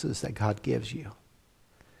promises that God gives you.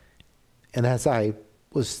 And as I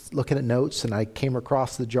was looking at notes, and I came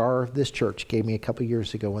across the jar this church gave me a couple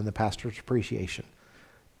years ago in the pastor's appreciation,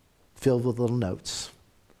 filled with little notes.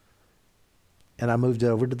 And I moved it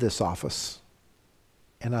over to this office.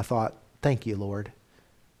 And I thought, thank you, Lord,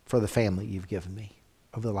 for the family you've given me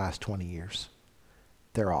over the last 20 years.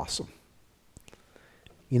 They're awesome.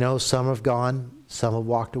 You know, some have gone, some have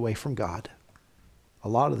walked away from God. A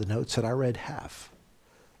lot of the notes that I read have.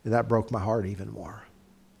 And that broke my heart even more.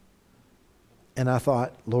 And I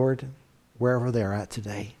thought, Lord, wherever they're at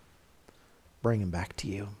today, bring them back to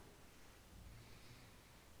you.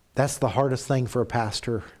 That's the hardest thing for a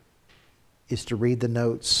pastor, is to read the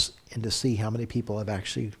notes and to see how many people have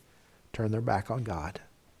actually turned their back on God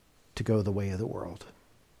to go the way of the world.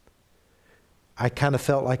 I kind of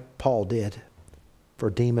felt like Paul did, for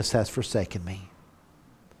Demas has forsaken me.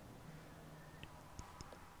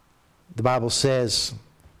 The Bible says,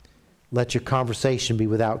 let your conversation be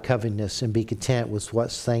without covetousness, and be content with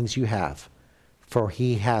what things you have. For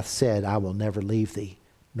he hath said, I will never leave thee,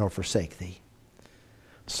 nor forsake thee.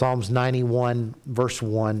 Psalms 91, verse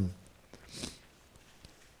 1.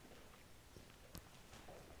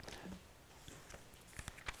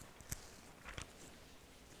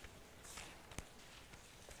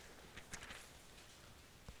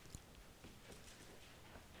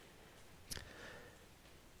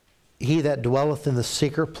 He that dwelleth in the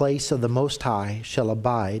secret place of the Most High shall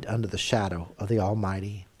abide under the shadow of the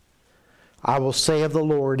Almighty. I will say of the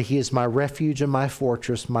Lord, He is my refuge and my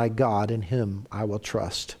fortress, my God, in whom I will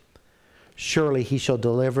trust. Surely He shall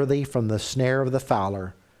deliver thee from the snare of the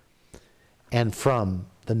fowler and from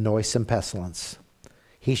the noisome pestilence.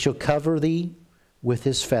 He shall cover thee with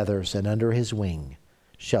His feathers, and under His wing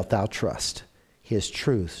shalt thou trust. His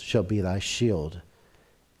truth shall be thy shield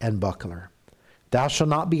and buckler. Thou shalt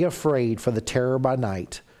not be afraid for the terror by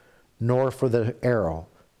night, nor for the arrow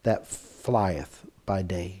that flieth by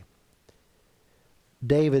day.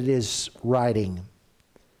 David is writing,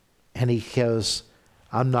 and he goes,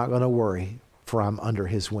 I'm not going to worry, for I'm under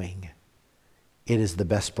His wing. It is the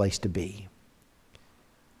best place to be.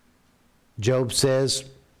 Job says,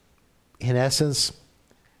 in essence,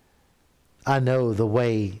 I know the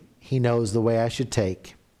way, He knows the way I should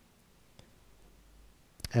take.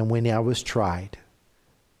 And when I was tried,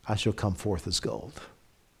 I shall come forth as gold.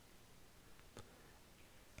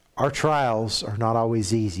 Our trials are not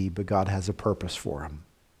always easy, but God has a purpose for them.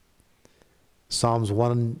 Psalms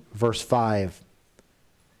 1 verse 5,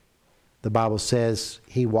 the Bible says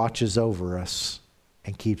He watches over us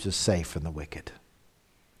and keeps us safe from the wicked.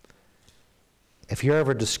 If you're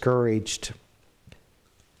ever discouraged,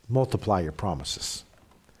 multiply your promises.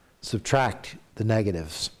 Subtract the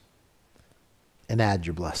negatives and add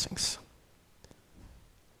your blessings.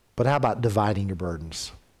 But how about dividing your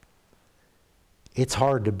burdens? It's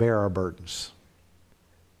hard to bear our burdens.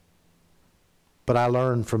 But I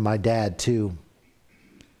learned from my dad too,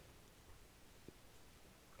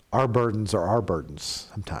 our burdens are our burdens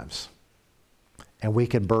sometimes. And we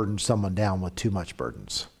can burden someone down with too much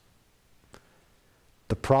burdens.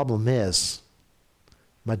 The problem is,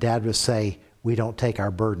 my dad would say, we don't take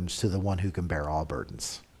our burdens to the one who can bear all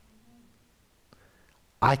burdens.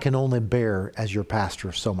 I can only bear, as your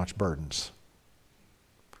pastor, so much burdens.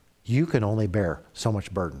 You can only bear so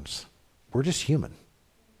much burdens. We're just human.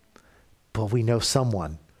 But we know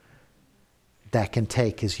someone that can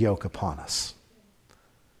take His yoke upon us.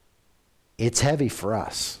 It's heavy for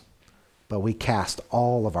us, but we cast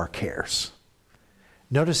all of our cares.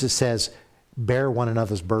 Notice it says, bear one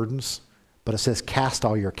another's burdens, but it says, cast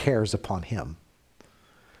all your cares upon Him.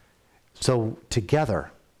 So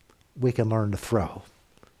together, we can learn to throw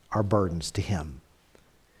our burdens to Him.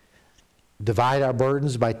 Divide our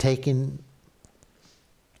burdens by taking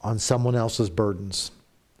on someone else's burdens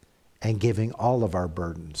and giving all of our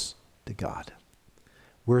burdens to God.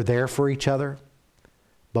 We're there for each other,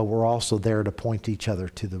 but we're also there to point each other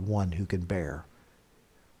to the one who can bear.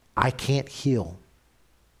 I can't heal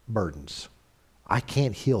burdens. I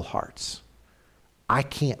can't heal hearts. I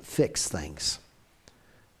can't fix things.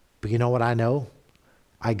 But you know what I know?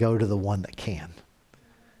 I go to the one that can.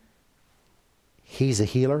 He's a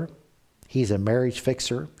healer. He's a marriage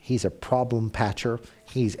fixer. He's a problem patcher.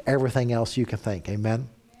 He's everything else you can think. Amen?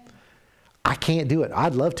 I can't do it.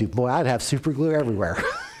 I'd love to. Boy, I'd have super glue everywhere.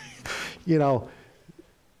 You know.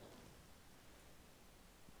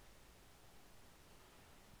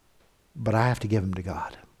 But I have to give them to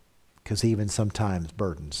God. Because even sometimes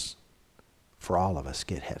burdens for all of us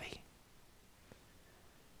get heavy.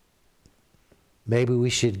 Maybe we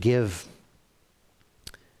should give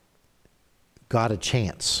God a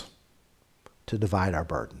chance to divide our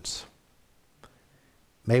burdens.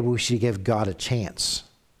 Maybe we should give God a chance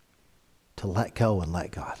to let go and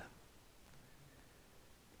let God.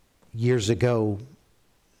 Years ago,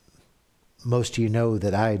 most of you know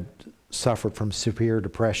that I suffered from severe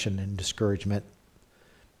depression and discouragement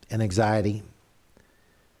and anxiety.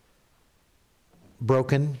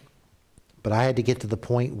 Broken, but I had to get to the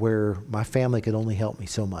point where my family could only help me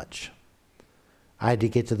so much. I had to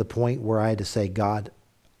get to the point where I had to say, God,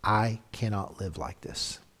 I cannot live like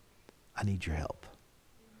this. I need your help.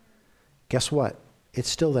 Guess what? It's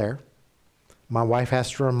still there. My wife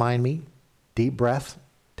has to remind me, deep breath,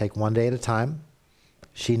 take one day at a time.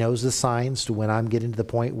 She knows the signs to when I'm getting to the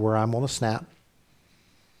point where I'm going to snap.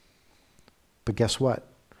 But guess what?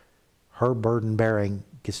 Her burden bearing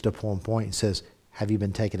gets to a point and says, have you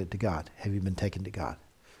been taking it to God? Have you been taken to God?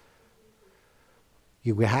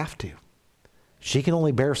 You have to. She can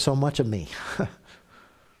only bear so much of me.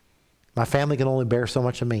 My family can only bear so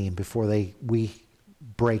much of me before we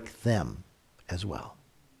break them as well.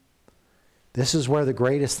 This is where the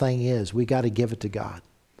greatest thing is. We got to give it to God.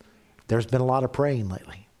 There's been a lot of praying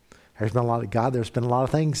lately. There's been a lot of God. There's been a lot of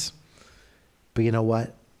things. But you know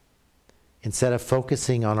what? Instead of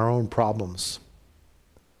focusing on our own problems,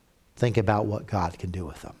 think about what God can do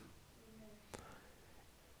with them.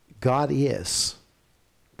 God is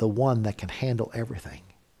the one that can handle everything.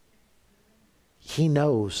 He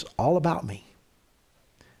knows all about me.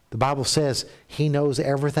 The Bible says he knows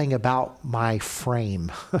everything about my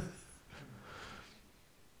frame.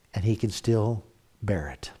 And he can still bear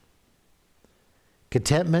it.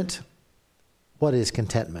 Contentment. What is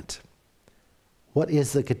contentment? What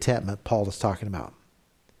is the contentment Paul is talking about?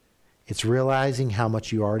 It's realizing how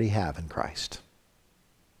much you already have in Christ.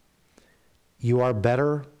 You are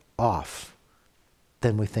better off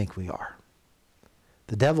than we think we are.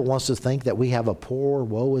 The devil wants us to think that we have a poor,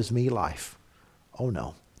 woe is me life. Oh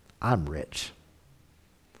no, I'm rich.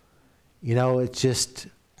 You know, it's just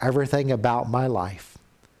everything about my life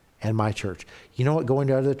and my church. You know what going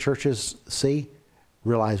to other churches see?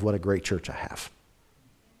 Realize what a great church I have.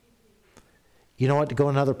 You know what, to go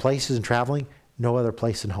in other places and traveling? No other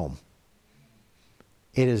place than home.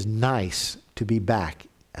 It is nice to be back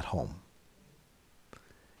at home.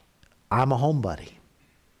 I'm a homebody.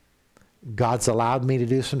 God's allowed me to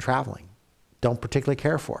do some traveling. Don't particularly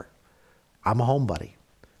care for it. I'm a homebody.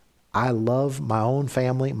 I love my own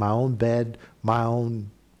family, my own bed, my own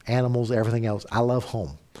animals, everything else. I love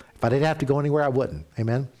home. If I didn't have to go anywhere, I wouldn't.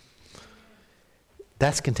 Amen?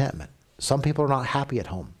 That's contentment. Some people are not happy at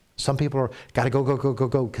home. Some people are got to go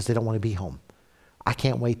because they don't want to be home. I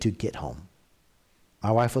can't wait to get home.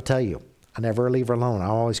 My wife will tell you, I never leave her alone.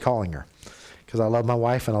 I'm always calling her because I love my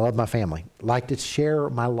wife and I love my family. I like to share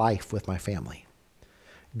my life with my family.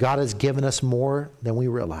 God has given us more than we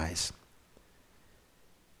realize.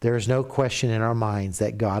 There is no question in our minds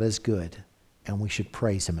that God is good and we should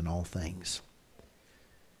praise him in all things.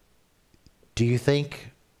 Do you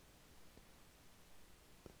think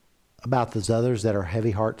about those others that are heavy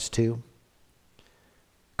hearts too?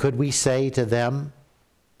 Could we say to them,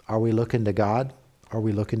 are we looking to God? Or are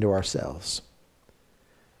we looking to ourselves?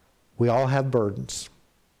 We all have burdens.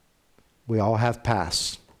 We all have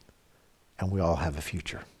pasts. And we all have a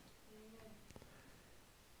future.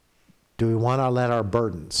 Do we want to let our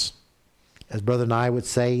burdens, as Brother Nye would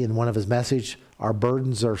say in one of his messages, our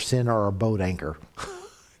burdens are sin or our boat anchor.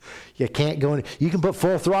 You can't go in. You can put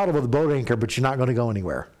full throttle with a boat anchor, but you're not going to go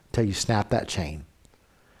anywhere until you snap that chain.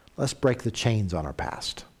 Let's break the chains on our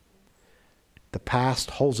past. The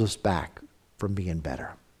past holds us back from being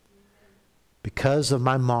better. Because of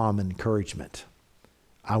my mom's encouragement,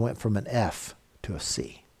 I went from an F to a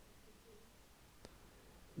C.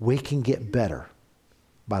 We can get better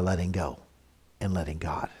by letting go and letting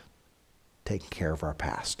God take care of our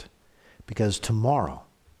past. Because tomorrow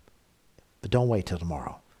But don't wait till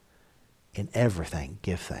tomorrow. In everything,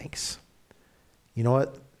 give thanks. You know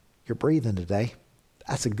what? You're breathing today.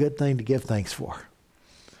 That's a good thing to give thanks for.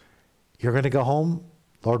 You're going to go home,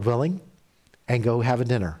 Lord willing, and go have a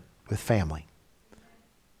dinner with family.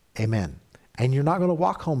 Amen. And you're not going to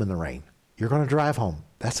walk home in the rain. You're going to drive home.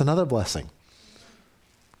 That's another blessing.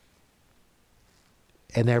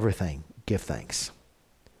 In everything, give thanks.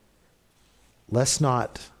 Let's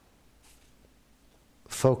not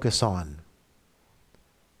focus on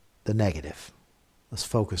the negative. Let's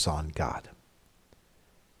focus on God.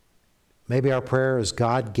 Maybe our prayer is,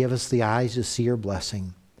 God, give us the eyes to see your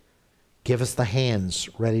blessing. Give us the hands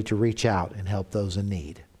ready to reach out and help those in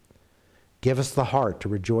need. Give us the heart to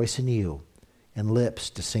rejoice in you and lips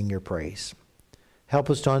to sing your praise. Help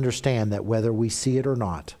us to understand that whether we see it or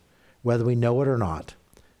not, whether we know it or not,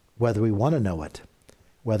 whether we want to know it,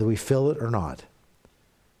 whether we feel it or not,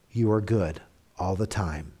 you are good all the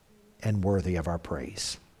time and worthy of our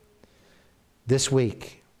praise. This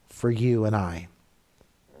week, for you and I,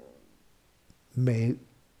 may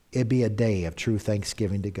it be a day of true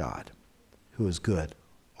thanksgiving to God, who is good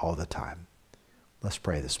all the time. Let's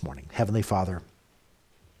pray this morning. Heavenly Father,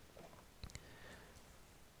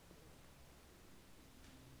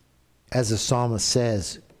 as the psalmist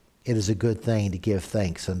says, it is a good thing to give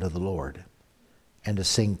thanks unto the Lord and to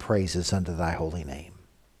sing praises unto thy holy name.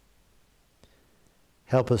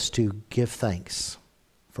 Help us to give thanks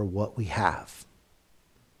for what we have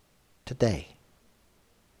today.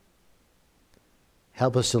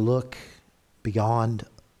 Help us to look beyond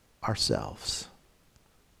ourselves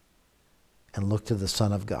and look to the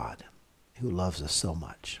Son of God who loves us so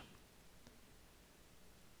much.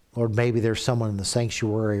 Lord, maybe there's someone in the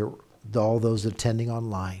sanctuary, all those attending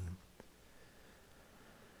online.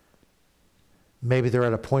 Maybe they're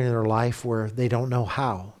at a point in their life where they don't know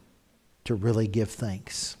how to really give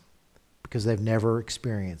thanks because they've never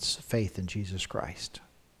experienced faith in Jesus Christ.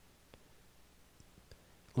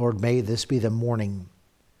 Lord, may this be the morning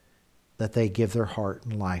that they give their heart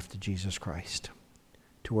and life to Jesus Christ,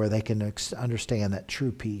 to where they can understand that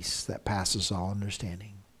true peace that passes all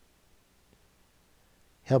understanding.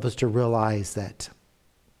 Help us to realize that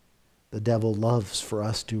the devil loves for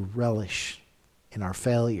us to relish in our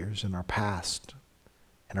failures, in our past,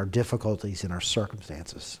 and our difficulties, in our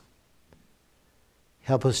circumstances.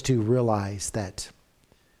 Help us to realize that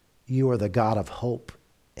you are the God of hope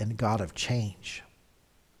and God of change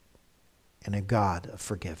and a God of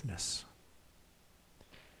forgiveness.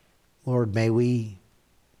 Lord, may we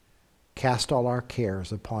cast all our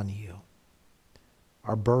cares upon you,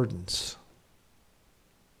 our burdens,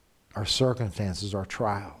 our circumstances, our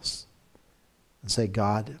trials, and say,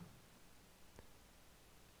 God,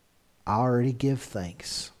 I already give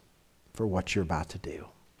thanks for what you're about to do.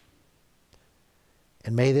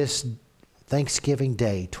 And may this Thanksgiving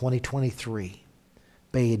Day, 2023,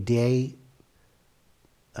 be a day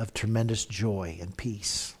of tremendous joy and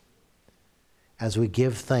peace as we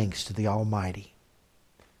give thanks to the Almighty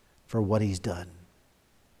for what he's done,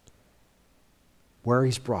 where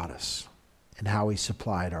he's brought us, and how he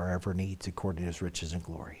supplied our ever needs according to his riches and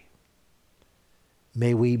glory.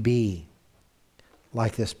 May we be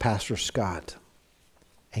like this Pastor Scott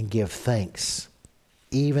and give thanks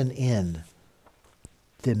even in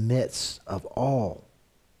the midst of all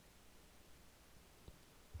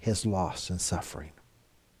his loss and suffering.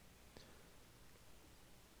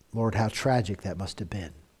 Lord, how tragic that must have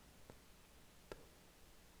been.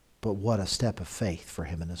 But what a step of faith for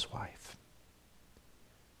him and his wife.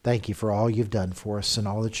 Thank you for all you've done for us and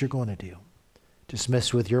all that you're going to do.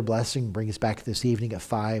 Dismiss with your blessing. Bring us back this evening at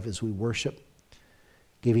 5 as we worship.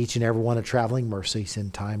 Give each and every one a traveling mercy.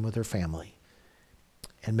 Send time with their family.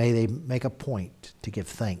 And may they make a point to give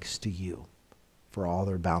thanks to you for all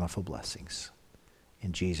their bountiful blessings.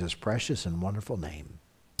 In Jesus' precious and wonderful name,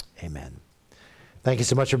 amen. Thank you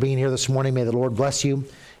so much for being here this morning. May the Lord bless you,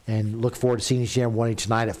 and look forward to seeing each and every one of you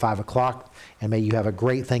tonight at 5 o'clock. And may you have a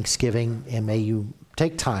great Thanksgiving, and may you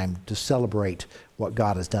take time to celebrate what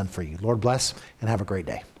God has done for you. Lord bless, and have a great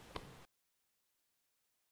day.